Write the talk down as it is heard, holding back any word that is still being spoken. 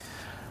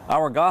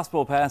Our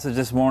gospel passage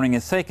this morning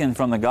is taken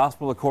from the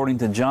Gospel according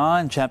to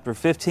John, chapter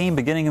 15,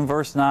 beginning in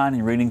verse 9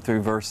 and reading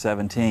through verse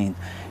 17.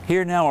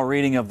 Hear now a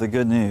reading of the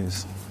good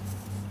news.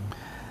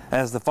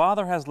 As the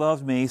Father has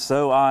loved me,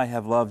 so I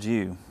have loved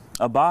you.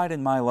 Abide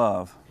in my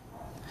love.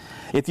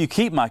 If you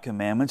keep my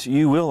commandments,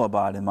 you will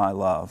abide in my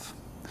love,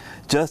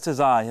 just as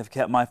I have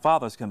kept my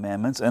Father's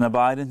commandments and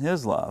abide in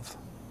His love.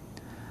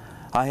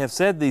 I have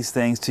said these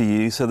things to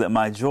you so that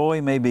my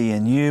joy may be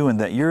in you and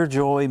that your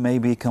joy may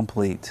be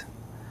complete.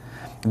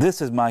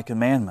 This is my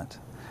commandment,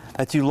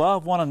 that you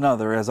love one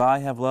another as I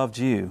have loved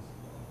you.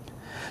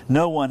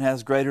 No one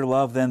has greater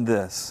love than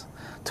this,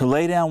 to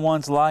lay down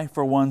one's life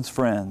for one's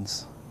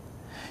friends.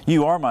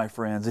 You are my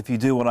friends if you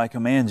do what I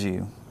command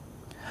you.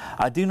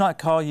 I do not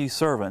call you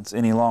servants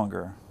any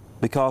longer,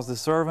 because the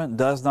servant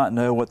does not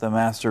know what the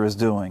master is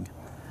doing.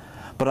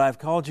 But I have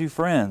called you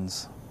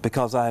friends,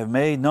 because I have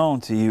made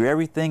known to you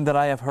everything that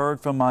I have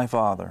heard from my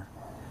Father.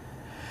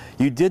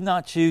 You did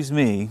not choose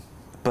me,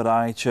 but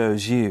I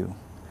chose you.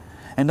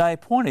 And I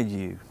appointed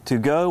you to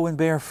go and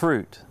bear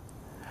fruit,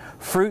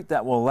 fruit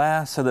that will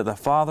last, so that the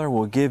Father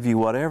will give you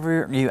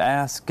whatever you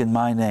ask in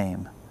my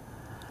name.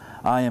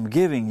 I am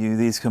giving you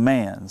these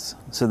commands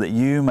so that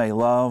you may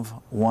love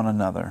one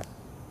another.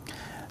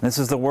 This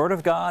is the word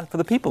of God for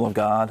the people of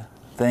God.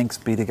 Thanks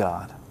be to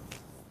God.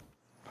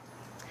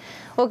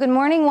 Well, good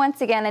morning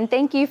once again, and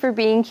thank you for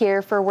being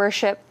here for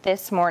worship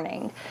this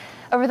morning.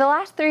 Over the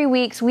last 3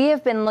 weeks, we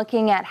have been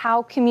looking at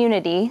how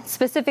community,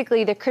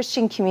 specifically the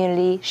Christian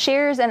community,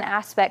 shares in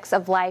aspects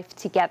of life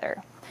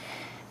together.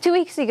 2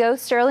 weeks ago,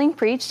 Sterling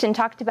preached and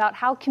talked about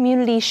how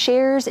community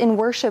shares in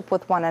worship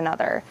with one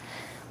another.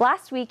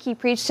 Last week, he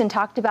preached and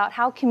talked about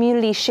how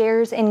community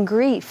shares in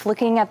grief,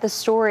 looking at the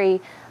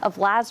story of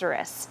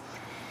Lazarus.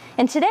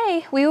 And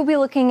today, we will be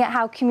looking at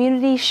how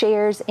community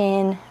shares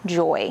in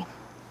joy.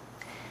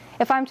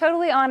 If I'm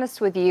totally honest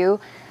with you,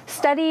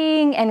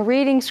 studying and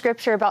reading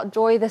scripture about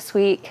joy this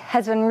week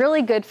has been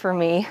really good for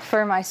me,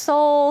 for my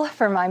soul,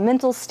 for my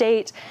mental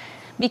state,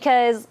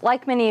 because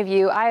like many of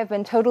you, I have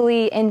been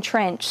totally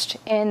entrenched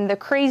in the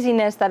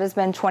craziness that has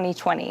been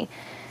 2020.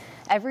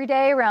 Every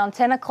day around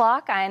 10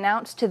 o'clock, I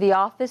announce to the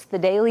office the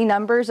daily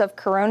numbers of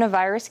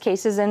coronavirus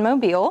cases in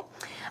Mobile.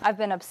 I've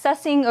been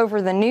obsessing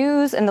over the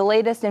news and the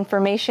latest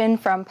information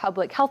from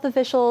public health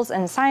officials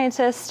and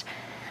scientists.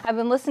 I've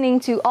been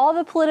listening to all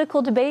the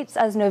political debates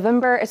as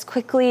November is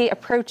quickly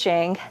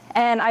approaching,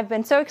 and I've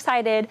been so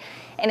excited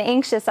and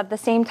anxious at the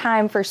same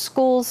time for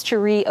schools to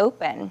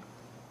reopen.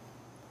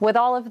 With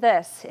all of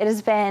this, it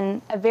has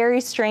been a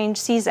very strange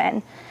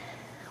season,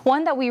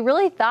 one that we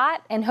really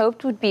thought and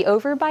hoped would be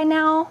over by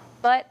now,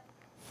 but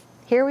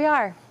here we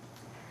are.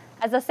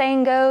 As the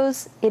saying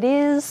goes, it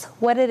is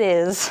what it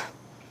is.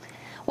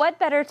 What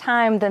better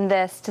time than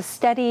this to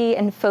study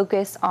and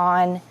focus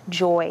on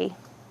joy?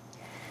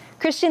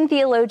 Christian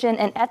theologian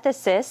and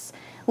ethicist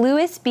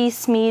Lewis B.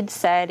 Smead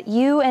said,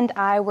 "You and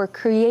I were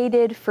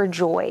created for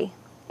joy,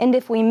 and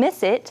if we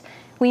miss it,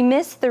 we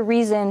miss the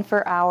reason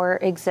for our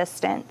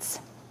existence."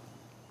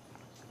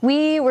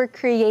 We were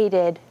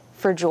created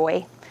for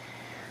joy.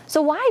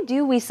 So why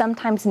do we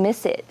sometimes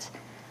miss it?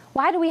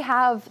 Why do we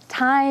have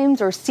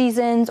times or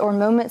seasons or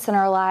moments in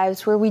our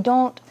lives where we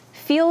don't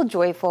feel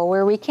joyful,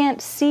 where we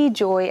can't see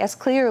joy as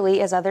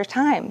clearly as other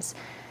times?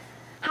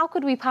 How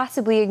could we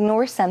possibly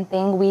ignore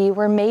something we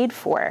were made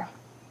for?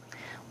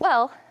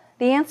 Well,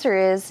 the answer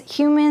is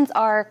humans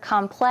are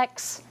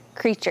complex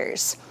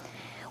creatures.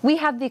 We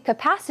have the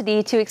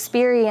capacity to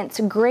experience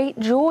great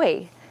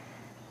joy,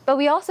 but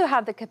we also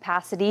have the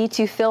capacity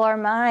to fill our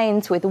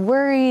minds with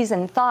worries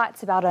and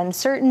thoughts about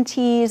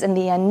uncertainties and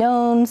the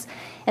unknowns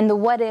and the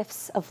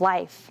what-ifs of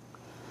life.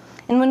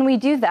 And when we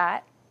do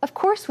that, of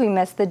course we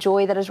miss the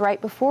joy that is right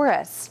before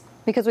us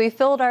because we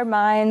filled our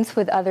minds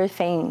with other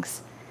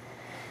things.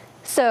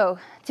 So,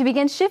 to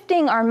begin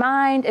shifting our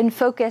mind and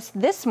focus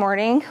this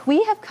morning,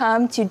 we have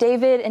come to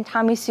David and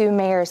Tommy Sue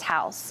Mayer's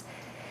house.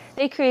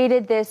 They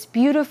created this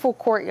beautiful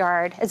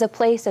courtyard as a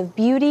place of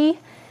beauty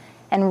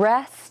and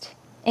rest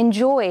and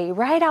joy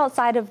right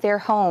outside of their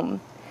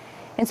home.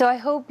 And so I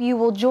hope you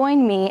will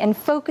join me in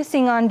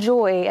focusing on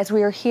joy as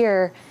we are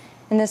here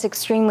in this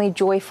extremely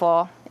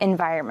joyful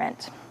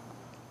environment.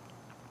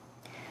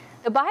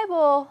 The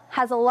Bible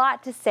has a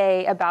lot to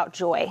say about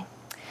joy.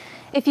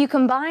 If you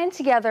combine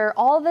together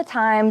all the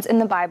times in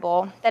the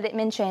Bible that it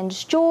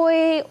mentions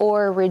joy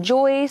or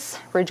rejoice,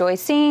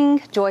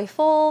 rejoicing,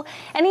 joyful,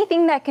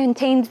 anything that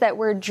contains that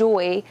word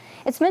joy,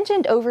 it's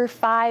mentioned over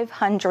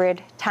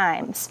 500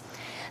 times.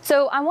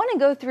 So I want to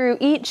go through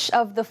each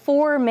of the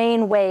 4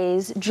 main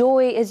ways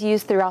joy is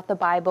used throughout the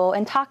Bible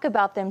and talk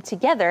about them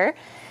together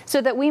so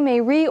that we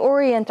may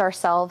reorient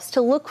ourselves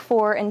to look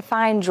for and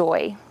find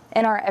joy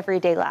in our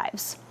everyday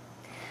lives.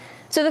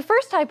 So the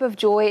first type of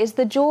joy is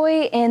the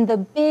joy in the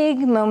big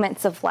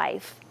moments of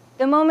life,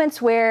 the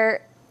moments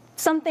where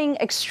something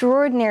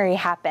extraordinary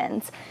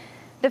happens.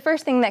 The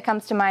first thing that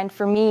comes to mind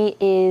for me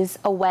is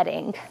a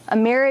wedding, a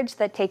marriage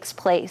that takes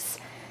place.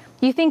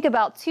 You think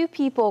about 2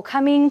 people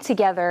coming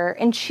together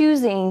and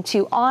choosing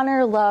to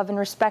honor, love, and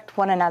respect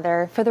one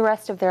another for the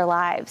rest of their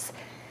lives.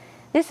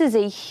 This is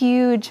a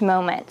huge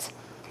moment.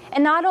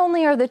 And not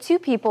only are the two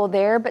people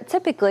there, but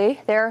typically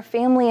there are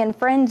family and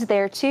friends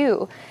there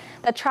too,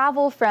 that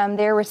travel from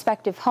their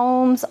respective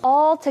homes,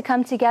 all to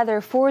come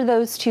together for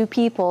those two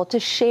people to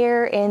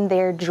share in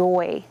their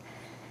joy.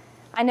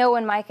 I know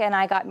when Micah and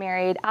I got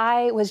married,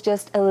 I was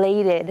just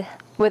elated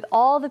with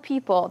all the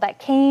people that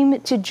came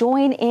to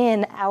join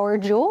in our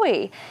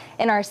joy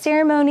in our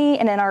ceremony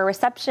and in our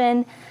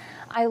reception.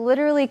 I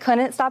literally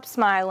couldn't stop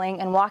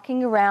smiling and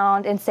walking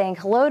around and saying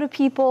hello to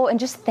people and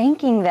just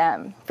thanking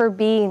them for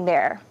being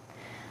there.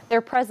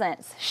 Their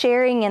presence,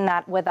 sharing in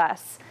that with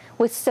us,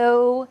 was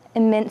so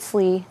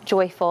immensely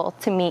joyful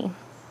to me.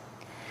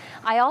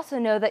 I also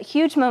know that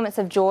huge moments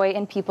of joy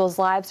in people's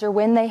lives are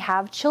when they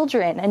have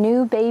children, a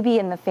new baby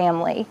in the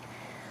family.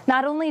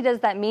 Not only does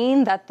that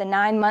mean that the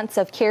 9 months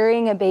of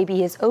carrying a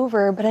baby is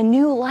over, but a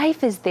new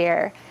life is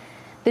there.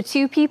 The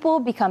two people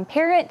become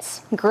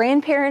parents,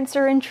 grandparents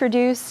are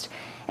introduced,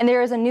 and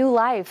there is a new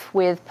life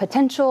with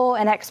potential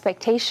and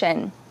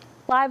expectation.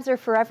 Lives are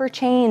forever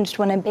changed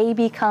when a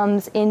baby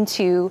comes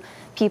into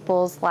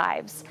people's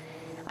lives.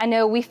 I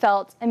know we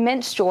felt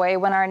immense joy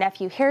when our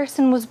nephew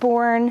Harrison was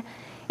born.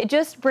 It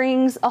just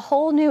brings a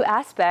whole new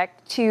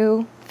aspect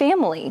to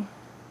family.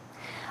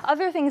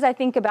 Other things I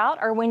think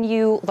about are when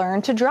you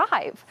learn to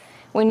drive,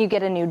 when you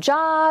get a new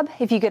job,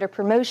 if you get a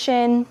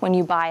promotion, when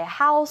you buy a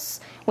house,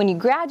 when you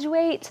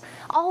graduate,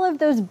 all of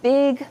those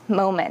big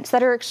moments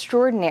that are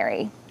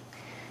extraordinary.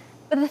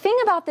 But the thing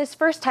about this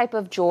first type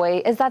of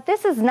joy is that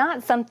this is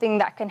not something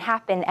that can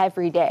happen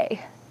every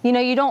day. You know,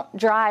 you don't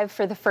drive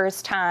for the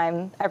first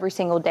time every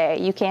single day.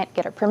 You can't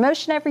get a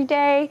promotion every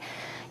day.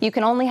 You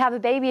can only have a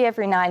baby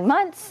every 9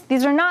 months.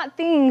 These are not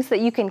things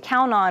that you can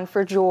count on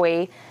for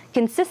joy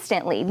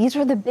consistently. These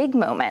are the big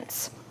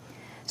moments.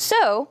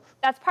 So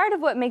that's part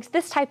of what makes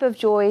this type of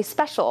joy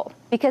special,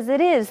 because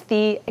it is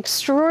the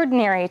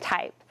extraordinary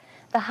type,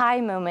 the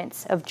high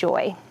moments of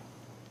joy.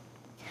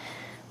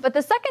 But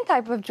the second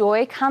type of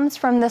joy comes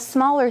from the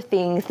smaller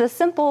things, the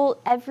simple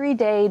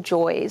everyday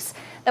joys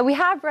that we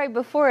have right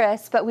before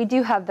us, but we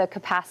do have the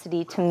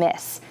capacity to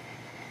miss.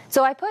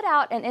 So I put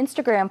out an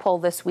Instagram poll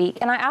this week,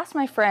 and I asked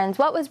my friends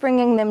what was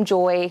bringing them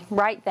joy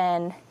right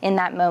then in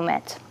that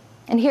moment.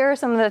 And here are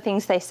some of the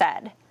things they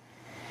said.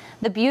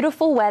 The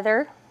beautiful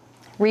weather,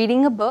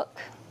 reading a book,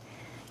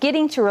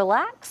 getting to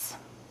relax,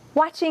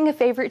 watching a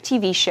favorite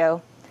TV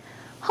show,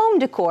 home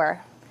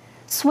decor,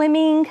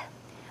 swimming,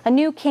 a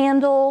new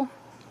candle,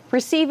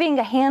 receiving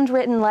a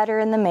handwritten letter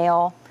in the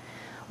mail,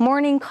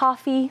 morning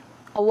coffee,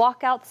 a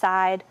walk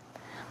outside,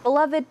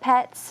 beloved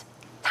pets,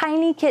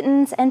 tiny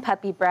kittens and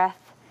puppy breath.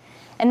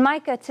 And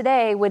Micah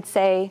today would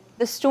say,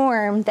 the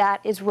storm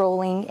that is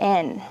rolling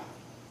in.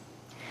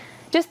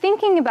 Just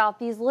thinking about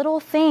these little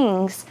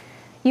things,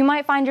 you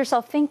might find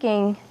yourself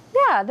thinking,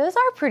 yeah, those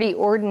are pretty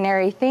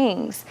ordinary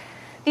things.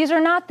 These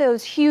are not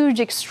those huge,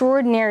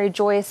 extraordinary,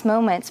 joyous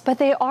moments, but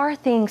they are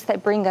things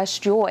that bring us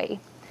joy.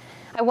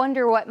 I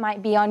wonder what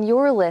might be on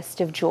your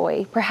list of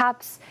joy.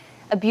 Perhaps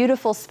a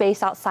beautiful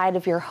space outside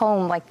of your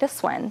home like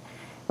this one,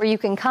 where you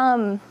can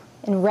come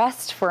and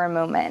rest for a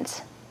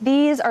moment.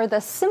 These are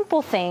the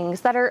simple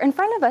things that are in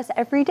front of us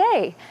every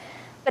day.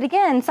 But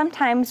again,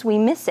 sometimes we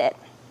miss it.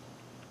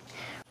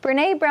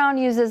 Brené Brown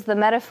uses the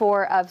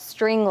metaphor of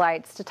string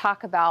lights to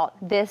talk about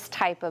this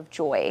type of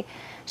joy.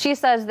 She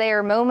says they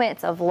are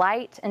moments of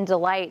light and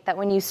delight that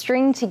when you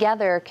string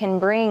together can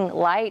bring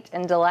light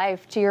and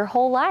delight to your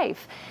whole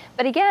life.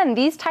 But again,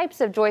 these types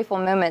of joyful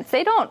moments,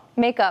 they don't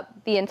make up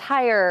the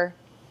entire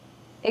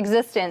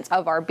existence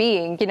of our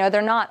being. You know,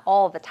 they're not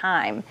all the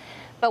time.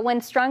 But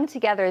when strung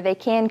together, they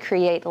can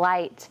create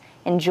light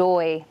and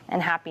joy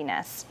and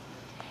happiness.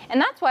 And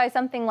that's why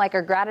something like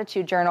a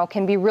gratitude journal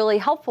can be really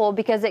helpful,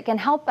 because it can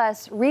help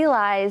us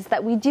realize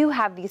that we do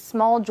have these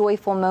small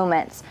joyful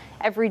moments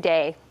every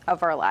day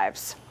of our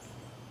lives.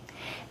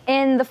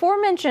 In the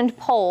aforementioned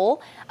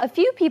poll, a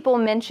few people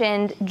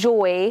mentioned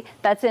joy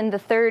that's in the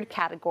third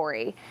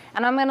category.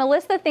 And I'm going to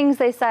list the things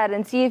they said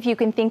and see if you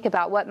can think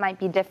about what might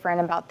be different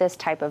about this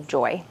type of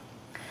joy.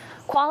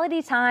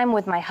 Quality time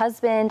with my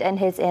husband and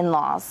his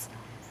in-laws.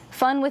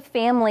 Fun with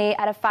family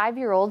at a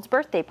 5-year-old's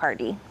birthday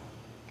party.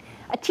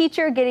 A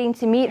teacher getting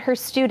to meet her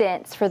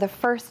students for the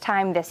first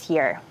time this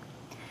year.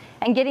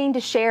 And getting to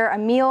share a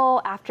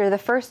meal after the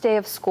first day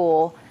of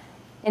school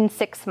in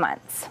 6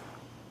 months.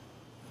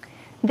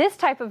 This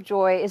type of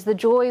joy is the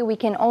joy we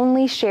can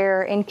only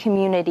share in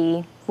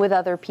community with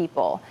other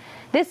people.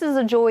 This is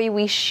a joy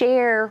we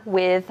share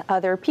with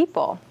other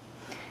people.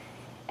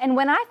 And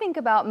when I think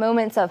about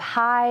moments of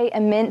high,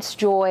 immense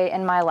joy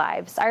in my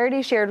lives, I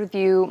already shared with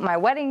you my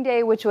wedding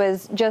day, which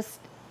was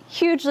just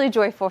hugely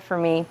joyful for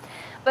me.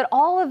 But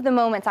all of the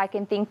moments I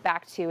can think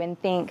back to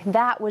and think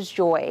that was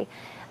joy,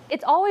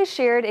 it's always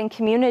shared in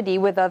community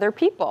with other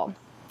people.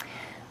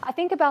 I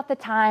think about the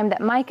time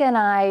that Micah and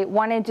I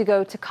wanted to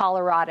go to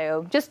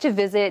Colorado just to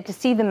visit, to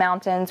see the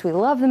mountains. We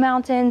love the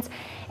mountains.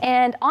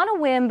 And on a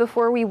whim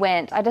before we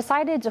went, I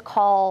decided to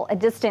call a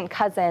distant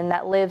cousin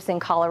that lives in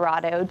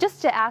Colorado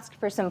just to ask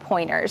for some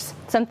pointers.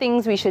 Some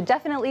things we should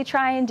definitely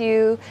try and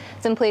do,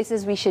 some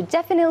places we should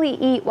definitely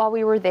eat while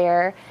we were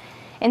there.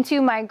 And to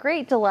my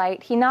great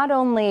delight, he not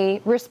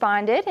only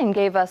responded and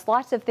gave us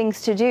lots of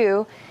things to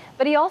do,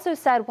 but he also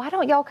said, "Why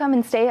don't y'all come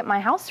and stay at my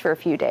house for a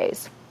few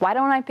days? Why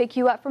don't I pick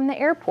you up from the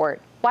airport?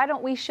 Why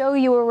don't we show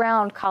you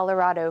around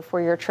Colorado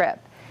for your trip?"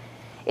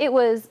 It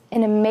was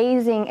an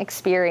amazing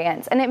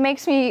experience, and it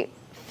makes me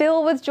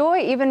fill with joy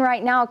even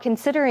right now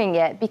considering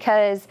it,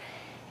 because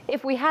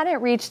if we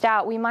hadn't reached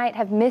out, we might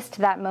have missed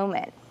that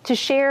moment to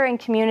share in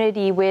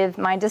community with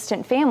my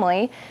distant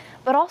family.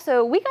 But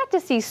also, we got to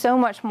see so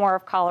much more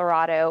of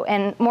Colorado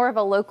and more of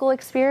a local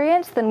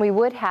experience than we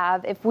would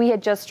have if we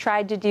had just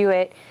tried to do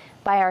it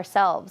by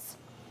ourselves.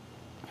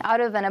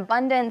 Out of an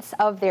abundance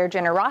of their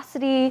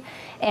generosity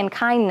and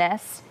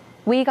kindness,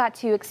 we got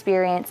to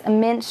experience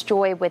immense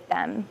joy with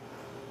them.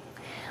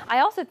 I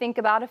also think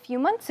about a few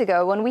months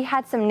ago when we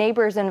had some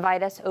neighbors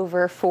invite us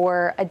over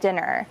for a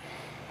dinner.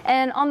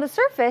 And on the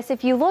surface,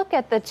 if you look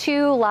at the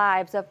two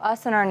lives of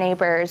us and our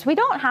neighbors, we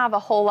don't have a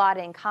whole lot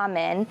in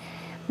common.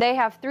 They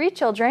have 3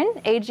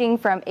 children aging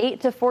from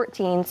 8 to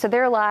 14, so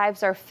their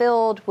lives are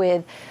filled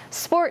with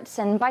sports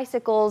and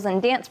bicycles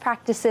and dance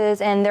practices,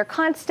 and they're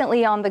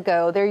constantly on the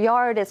go. Their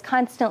yard is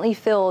constantly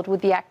filled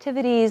with the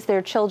activities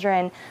their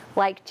children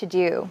like to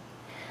do.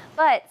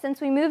 But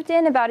since we moved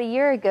in about a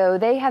year ago,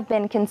 they have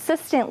been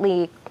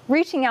consistently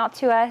reaching out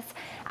to us,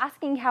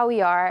 asking how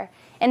we are,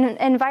 and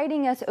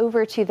inviting us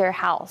over to their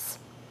house.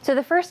 So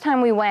the first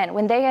time we went,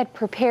 when they had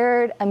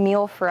prepared a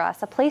meal for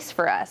us, a place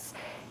for us,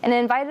 and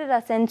invited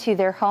us into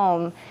their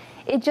home,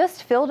 it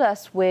just filled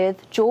us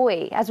with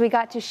joy as we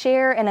got to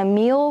share in a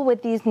meal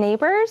with these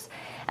neighbors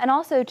and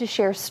also to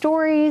share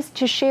stories,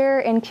 to share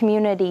in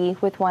community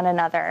with one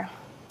another.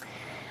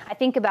 I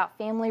think about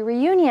family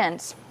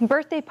reunions,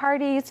 birthday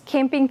parties,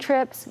 camping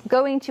trips,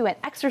 going to an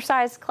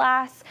exercise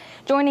class,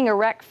 joining a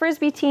rec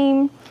frisbee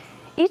team.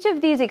 Each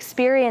of these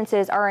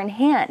experiences are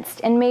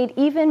enhanced and made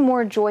even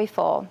more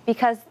joyful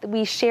because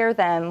we share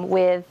them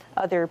with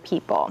other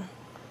people.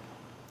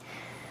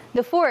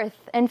 The fourth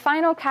and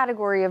final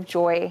category of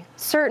joy,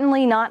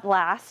 certainly not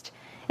last,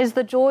 is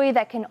the joy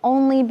that can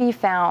only be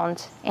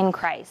found in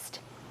Christ.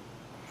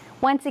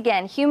 Once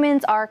again,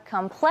 humans are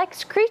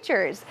complex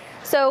creatures,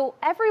 so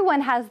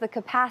everyone has the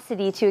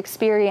capacity to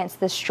experience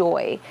this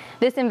joy.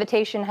 This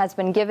invitation has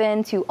been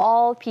given to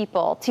all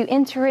people to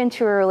enter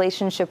into a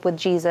relationship with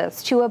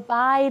Jesus, to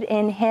abide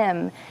in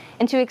Him,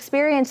 and to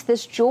experience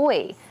this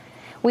joy.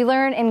 We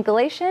learn in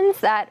Galatians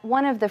that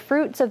one of the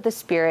fruits of the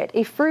Spirit,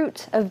 a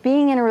fruit of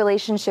being in a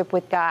relationship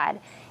with God,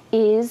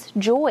 is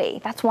joy.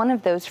 That's one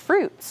of those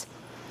fruits.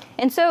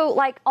 And so,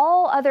 like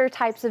all other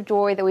types of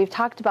joy that we've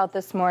talked about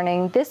this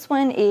morning, this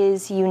one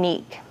is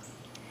unique.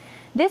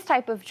 This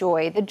type of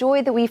joy, the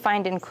joy that we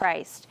find in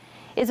Christ,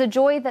 is a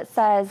joy that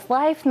says,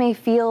 life may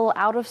feel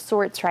out of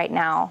sorts right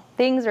now.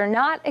 Things are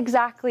not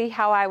exactly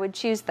how I would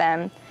choose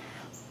them,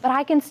 but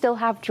I can still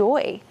have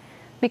joy,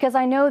 because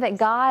I know that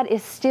God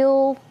is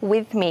still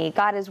with me.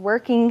 God is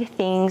working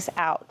things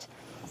out.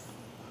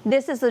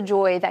 This is a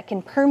joy that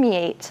can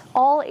permeate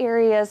all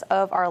areas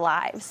of our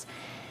lives.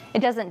 It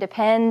doesn't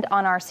depend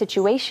on our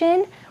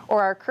situation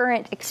or our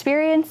current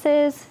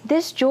experiences.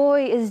 This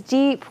joy is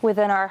deep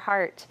within our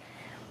heart,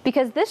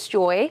 because this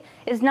joy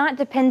is not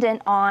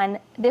dependent on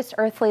this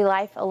earthly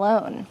life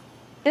alone.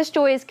 This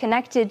joy is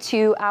connected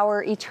to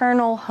our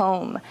eternal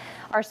home,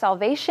 our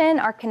salvation,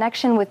 our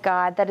connection with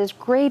God that is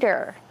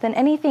greater than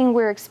anything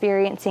we're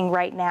experiencing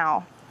right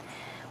now.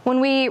 When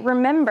we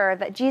remember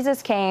that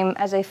Jesus came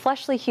as a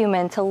fleshly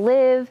human to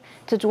live,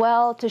 to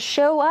dwell, to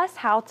show us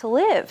how to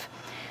live,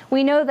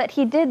 we know that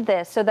He did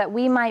this so that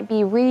we might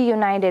be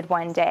reunited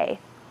one day.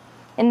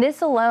 And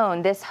this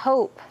alone, this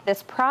hope,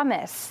 this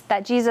promise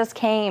that Jesus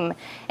came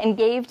and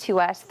gave to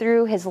us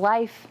through His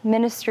life,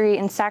 ministry,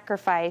 and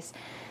sacrifice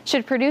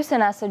should produce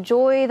in us a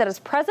joy that is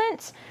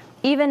present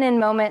even in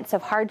moments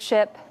of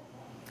hardship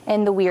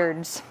and the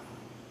weirds.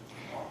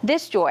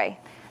 This joy,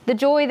 the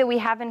joy that we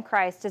have in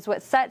Christ, is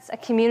what sets a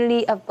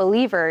community of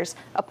believers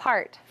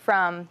apart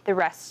from the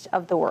rest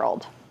of the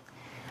world.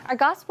 Our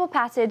gospel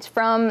passage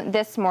from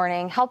this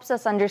morning helps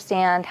us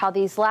understand how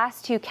these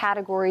last two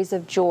categories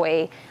of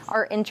joy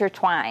are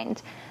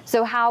intertwined.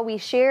 So how we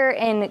share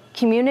in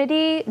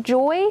community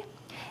joy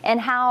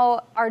and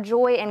how our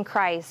joy in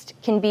Christ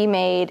can be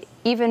made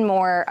even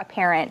more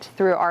apparent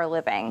through our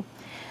living.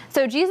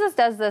 So Jesus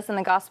does this in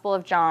the Gospel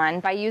of John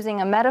by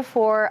using a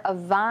metaphor of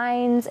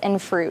vines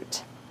and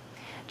fruit.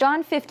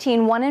 John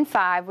 15, 1 and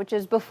 5, which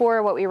is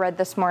before what we read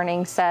this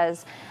morning,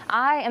 says,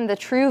 "I am the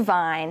true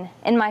vine,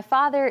 and my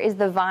Father is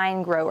the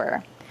vine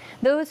grower.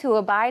 Those who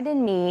abide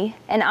in me,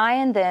 and I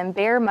in them,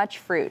 bear much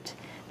fruit,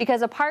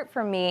 because apart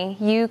from me,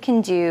 you can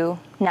do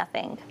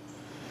nothing."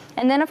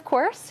 And then, of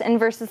course, in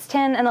verses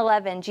 10 and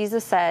 11,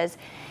 Jesus says,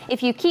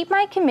 "If you keep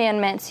my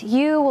commandments,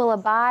 you will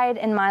abide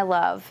in my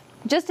love,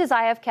 just as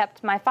I have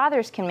kept my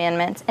Father's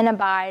commandments and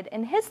abide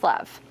in his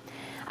love.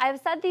 I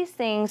have said these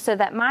things so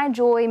that my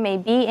joy may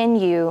be in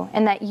you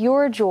and that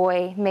your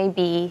joy may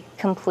be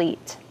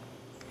complete.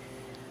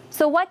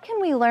 So what can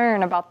we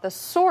learn about the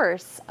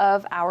source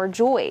of our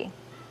joy?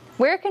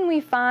 Where can we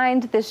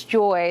find this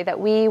joy that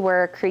we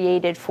were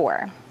created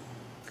for?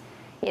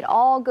 It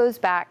all goes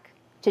back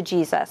to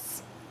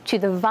Jesus, to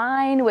the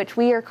vine which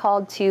we are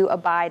called to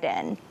abide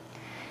in.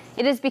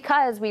 It is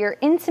because we are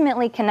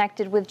intimately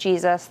connected with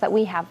Jesus that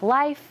we have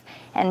life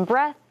and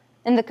breath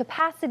and the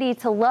capacity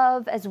to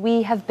love as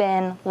we have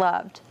been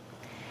loved.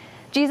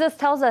 Jesus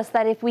tells us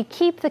that if we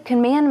keep the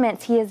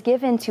commandments he has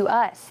given to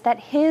us, that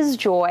his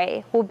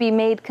joy will be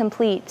made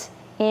complete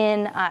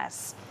in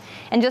us.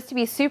 And just to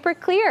be super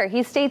clear,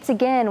 he states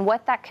again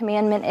what that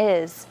commandment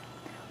is.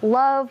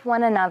 Love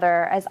one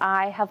another as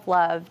I have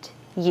loved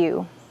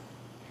you.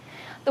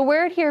 The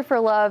word here for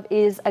love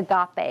is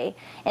agape,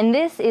 and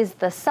this is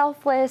the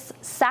selfless,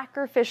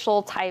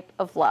 sacrificial type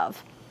of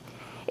love.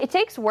 It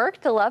takes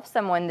work to love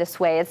someone this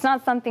way. It's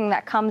not something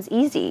that comes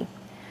easy.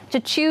 To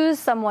choose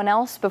someone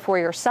else before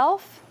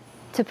yourself,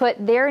 to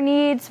put their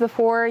needs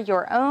before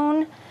your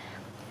own.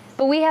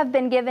 But we have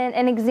been given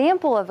an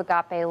example of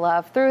agape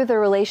love through the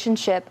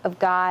relationship of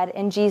God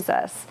and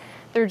Jesus.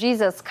 Through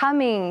Jesus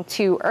coming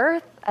to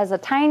earth as a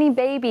tiny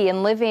baby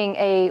and living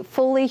a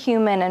fully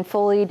human and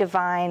fully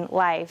divine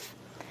life.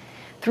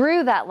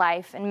 Through that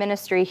life and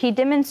ministry, he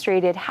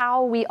demonstrated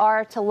how we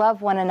are to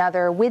love one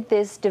another with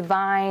this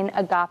divine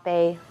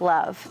agape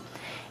love.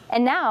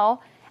 And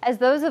now, as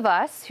those of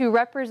us who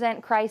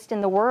represent Christ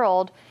in the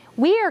world,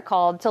 we are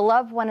called to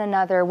love one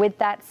another with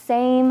that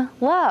same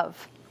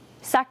love,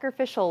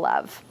 sacrificial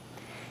love.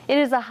 It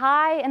is a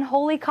high and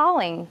holy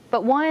calling,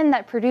 but one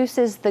that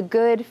produces the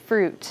good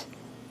fruit,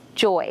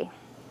 joy.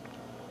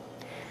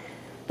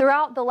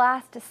 Throughout the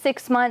last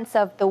 6 months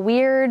of the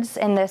weirds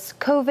in this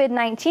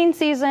COVID-19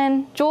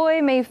 season,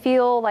 joy may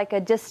feel like a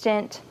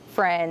distant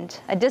friend,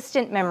 a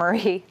distant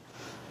memory.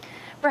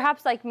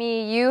 Perhaps like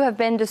me, you have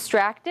been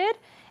distracted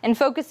and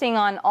focusing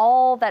on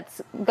all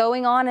that's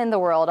going on in the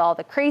world, all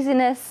the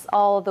craziness,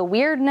 all the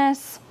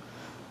weirdness.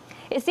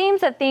 It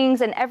seems that things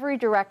in every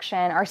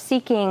direction are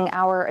seeking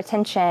our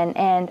attention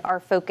and our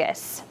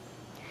focus.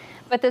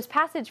 But this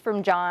passage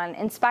from John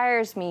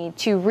inspires me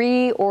to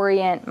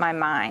reorient my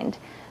mind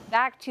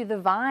back to the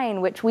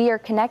vine which we are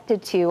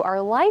connected to, our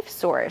life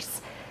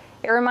source.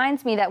 It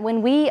reminds me that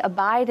when we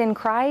abide in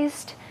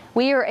Christ,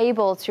 we are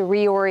able to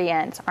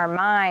reorient our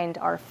mind,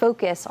 our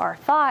focus, our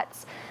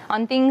thoughts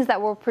on things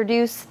that will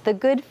produce the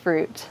good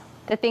fruit,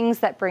 the things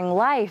that bring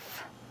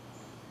life,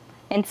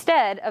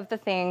 instead of the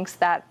things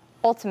that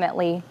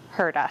ultimately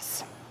hurt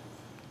us.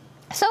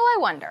 So I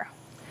wonder,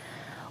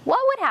 what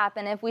would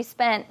happen if we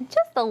spent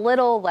just a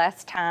little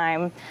less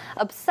time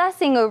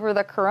obsessing over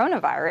the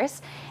coronavirus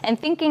and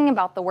thinking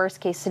about the worst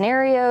case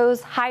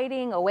scenarios,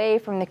 hiding away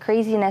from the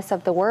craziness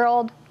of the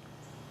world?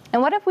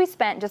 And what if we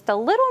spent just a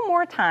little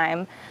more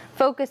time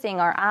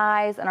focusing our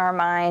eyes and our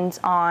minds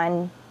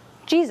on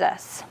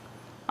Jesus,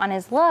 on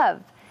his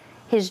love,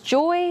 his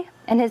joy,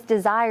 and his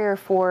desire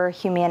for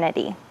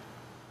humanity?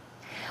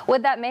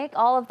 Would that make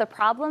all of the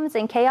problems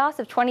and chaos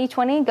of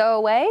 2020 go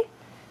away?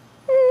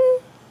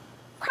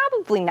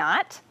 Probably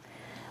not.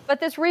 But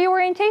this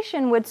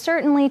reorientation would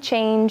certainly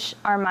change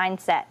our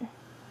mindset.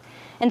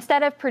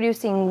 Instead of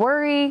producing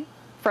worry,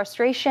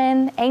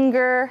 frustration,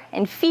 anger,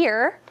 and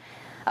fear,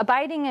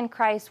 abiding in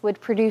Christ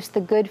would produce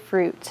the good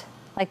fruit,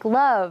 like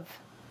love,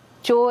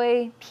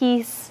 joy,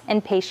 peace,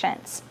 and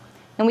patience.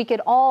 And we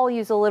could all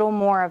use a little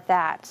more of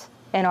that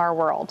in our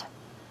world.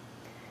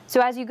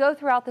 So as you go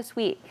throughout this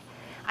week,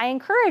 I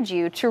encourage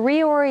you to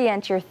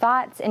reorient your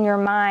thoughts and your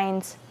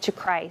minds to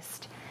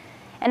Christ.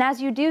 And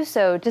as you do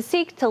so, to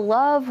seek to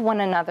love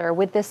one another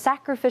with this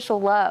sacrificial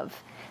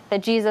love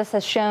that Jesus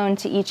has shown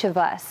to each of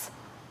us.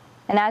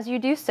 And as you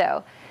do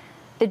so,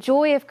 the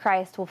joy of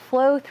Christ will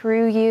flow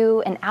through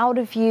you and out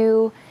of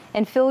you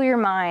and fill your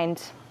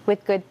mind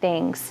with good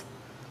things.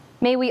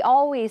 May we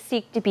always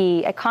seek to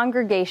be a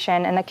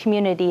congregation and a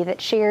community that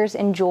shares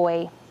in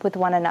joy with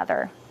one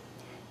another.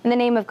 In the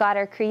name of God,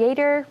 our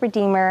Creator,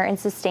 Redeemer, and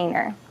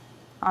Sustainer.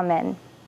 Amen.